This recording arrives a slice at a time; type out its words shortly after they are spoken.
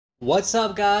What's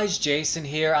up guys, Jason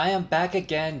here. I am back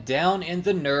again down in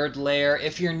the Nerd Lair.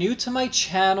 If you're new to my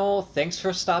channel, thanks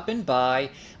for stopping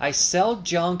by. I sell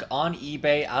junk on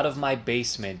eBay out of my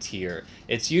basement here.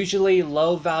 It's usually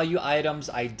low value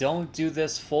items. I don't do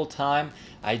this full time.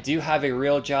 I do have a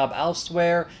real job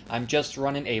elsewhere. I'm just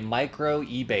running a micro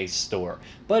eBay store.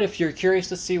 But if you're curious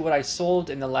to see what I sold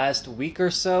in the last week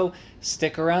or so,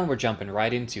 stick around, we're jumping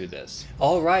right into this.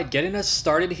 Alright, getting us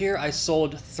started here, I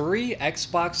sold 3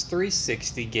 Xbox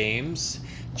 360 games.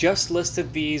 Just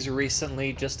listed these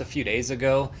recently, just a few days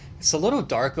ago. It's a little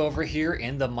dark over here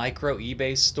in the micro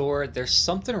eBay store. There's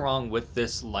something wrong with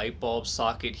this light bulb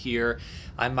socket here.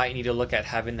 I might need to look at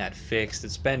having that fixed.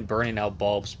 It's been burning out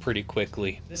bulbs pretty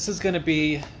quickly. This is going to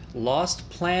be Lost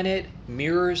Planet,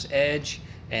 Mirror's Edge,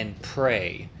 and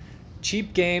Prey.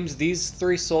 Cheap games. These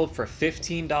 3 sold for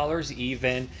 $15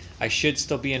 even. I should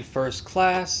still be in first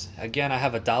class. Again, I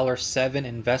have $1.07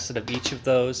 invested of each of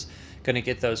those. Gonna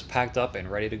get those packed up and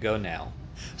ready to go now.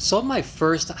 Sold my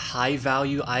first high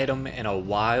value item in a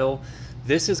while.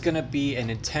 This is gonna be a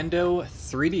Nintendo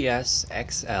 3DS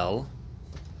XL.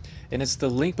 And it's the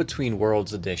Link Between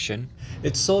Worlds edition.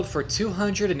 It sold for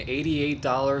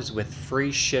 $288 with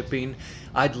free shipping.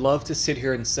 I'd love to sit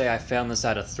here and say I found this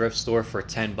at a thrift store for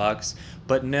 10 bucks,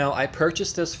 but no, I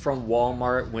purchased this from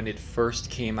Walmart when it first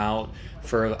came out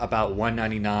for about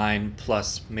 $1.99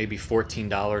 plus maybe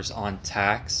 $14 on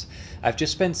tax. I've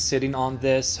just been sitting on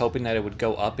this hoping that it would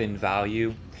go up in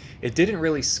value. It didn't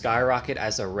really skyrocket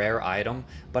as a rare item,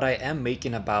 but I am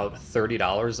making about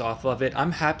 $30 off of it.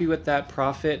 I'm happy with that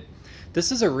profit.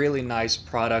 This is a really nice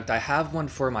product. I have one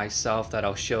for myself that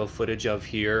I'll show footage of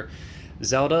here.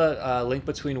 Zelda Link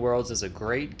Between Worlds is a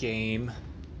great game.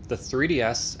 The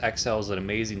 3DS XL is an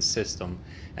amazing system,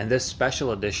 and this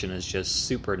special edition is just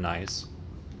super nice.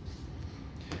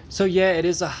 So yeah, it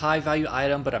is a high value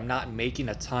item, but I'm not making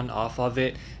a ton off of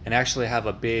it, and actually have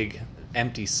a big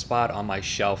empty spot on my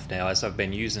shelf now as I've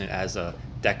been using it as a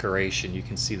decoration. You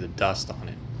can see the dust on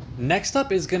it. Next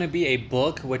up is going to be a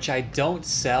book, which I don't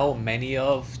sell many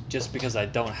of just because I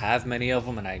don't have many of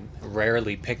them and I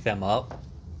rarely pick them up.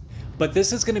 But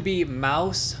this is going to be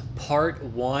Mouse Part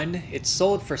 1. It's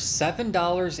sold for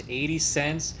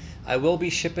 $7.80. I will be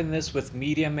shipping this with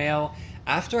media mail.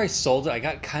 After I sold it, I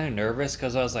got kind of nervous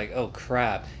because I was like, oh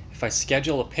crap, if I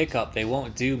schedule a pickup, they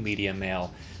won't do media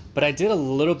mail. But I did a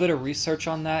little bit of research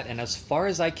on that, and as far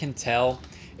as I can tell,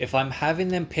 if I'm having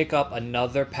them pick up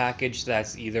another package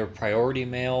that's either priority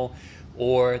mail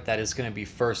or that is going to be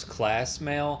first class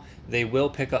mail, they will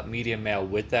pick up media mail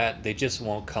with that. They just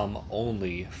won't come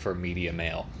only for media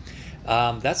mail.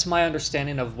 That's my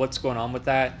understanding of what's going on with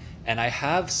that. And I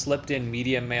have slipped in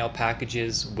media mail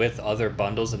packages with other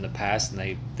bundles in the past,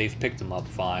 and they've picked them up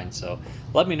fine. So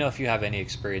let me know if you have any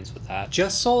experience with that.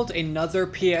 Just sold another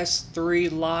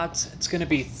PS3 lot. It's going to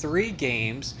be 3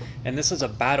 games, and this is a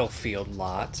Battlefield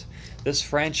lot. This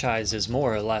franchise is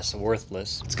more or less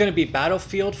worthless. It's going to be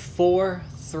Battlefield 4,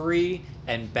 3,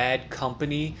 and Bad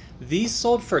Company. These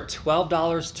sold for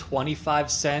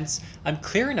 $12.25. I'm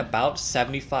clearing about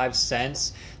 75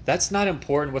 cents. That's not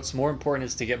important. What's more important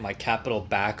is to get my capital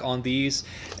back on these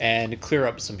and clear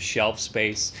up some shelf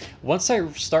space. Once I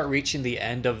start reaching the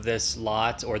end of this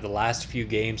lot or the last few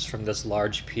games from this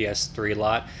large PS3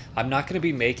 lot, I'm not going to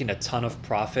be making a ton of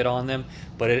profit on them,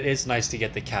 but it is nice to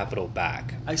get the capital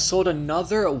back. I sold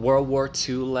another World War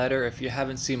II letter. If you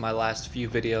haven't seen my last few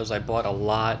videos, I bought a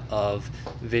lot of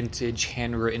vintage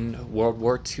handwritten World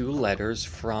War II letters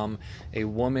from a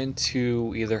woman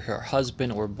to either her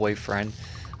husband or boyfriend.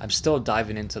 I'm still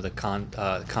diving into the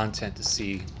content to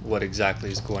see what exactly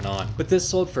is going on. But this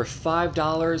sold for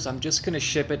 $5. I'm just going to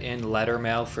ship it in letter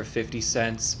mail for 50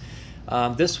 cents.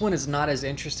 This one is not as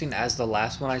interesting as the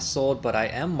last one I sold, but I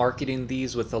am marketing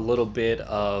these with a little bit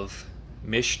of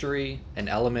mystery, an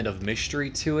element of mystery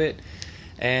to it.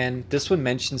 And this one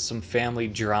mentions some family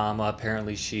drama.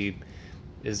 Apparently she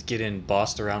is getting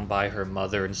bossed around by her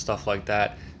mother and stuff like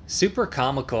that. Super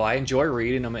comical. I enjoy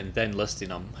reading them and then listing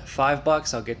them.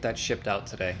 $5, I'll get that shipped out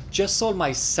today. Just sold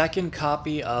my second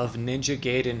copy of Ninja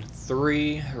Gaiden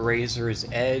 3 Razor's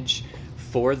Edge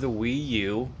for the Wii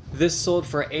U. This sold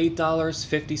for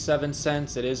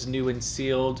 $8.57. It is new and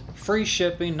sealed. Free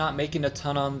shipping, not making a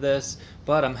ton on this,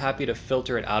 but I'm happy to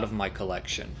filter it out of my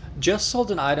collection. Just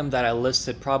sold an item that I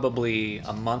listed probably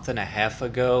a month and a half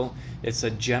ago. It's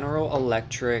a General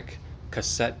Electric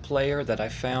cassette player that I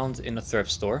found in a thrift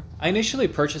store. I initially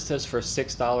purchased this for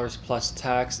 $6 plus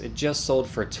tax. It just sold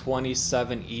for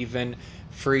 $27 even,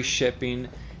 free shipping.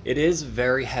 It is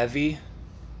very heavy.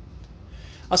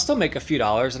 I'll still make a few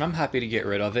dollars and I'm happy to get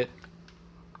rid of it.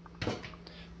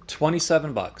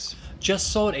 27 bucks.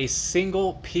 Just sold a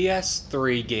single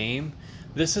PS3 game.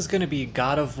 This is going to be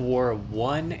God of War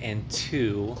 1 and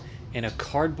 2 in a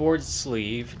cardboard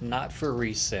sleeve, not for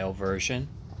resale version.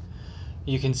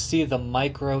 You can see the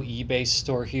micro eBay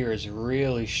store here is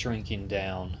really shrinking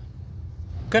down.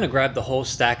 I'm going to grab the whole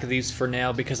stack of these for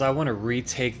now because I want to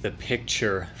retake the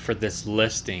picture for this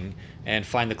listing and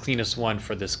find the cleanest one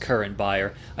for this current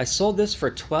buyer. I sold this for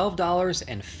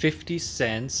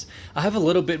 $12.50. I have a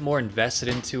little bit more invested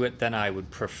into it than I would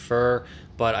prefer,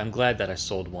 but I'm glad that I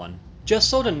sold one. Just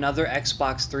sold another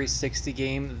Xbox 360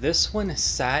 game. This one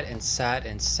sat and sat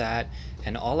and sat,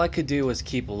 and all I could do was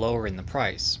keep lowering the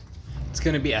price. It's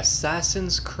going to be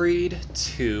Assassin's Creed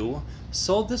 2.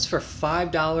 Sold this for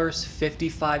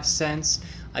 $5.55.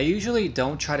 I usually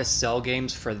don't try to sell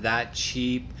games for that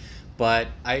cheap, but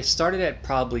I started at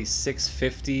probably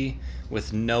 $6.50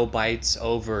 with no bites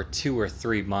over 2 or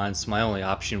 3 months. My only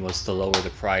option was to lower the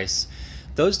price.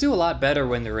 Those do a lot better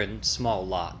when they're in small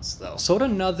lots though. Sold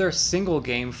another single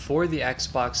game for the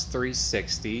Xbox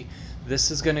 360.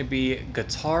 This is going to be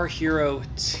Guitar Hero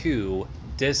 2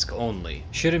 disc only.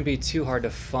 Shouldn't be too hard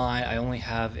to find. I only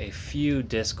have a few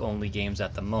disc only games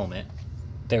at the moment.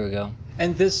 There we go.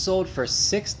 And this sold for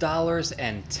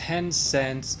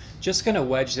 $6.10. Just gonna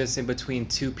wedge this in between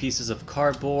 2 pieces of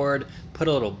cardboard, put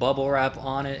a little bubble wrap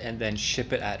on it, and then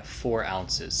ship it at 4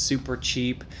 ounces. Super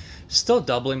cheap. Still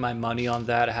doubling my money on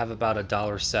that. I have about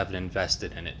 $1.07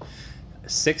 invested in it.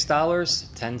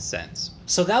 $6.10.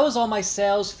 So that was all my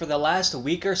sales for the last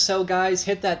week or so, guys.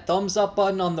 Hit that thumbs up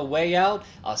button on the way out.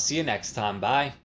 I'll see you next time. Bye.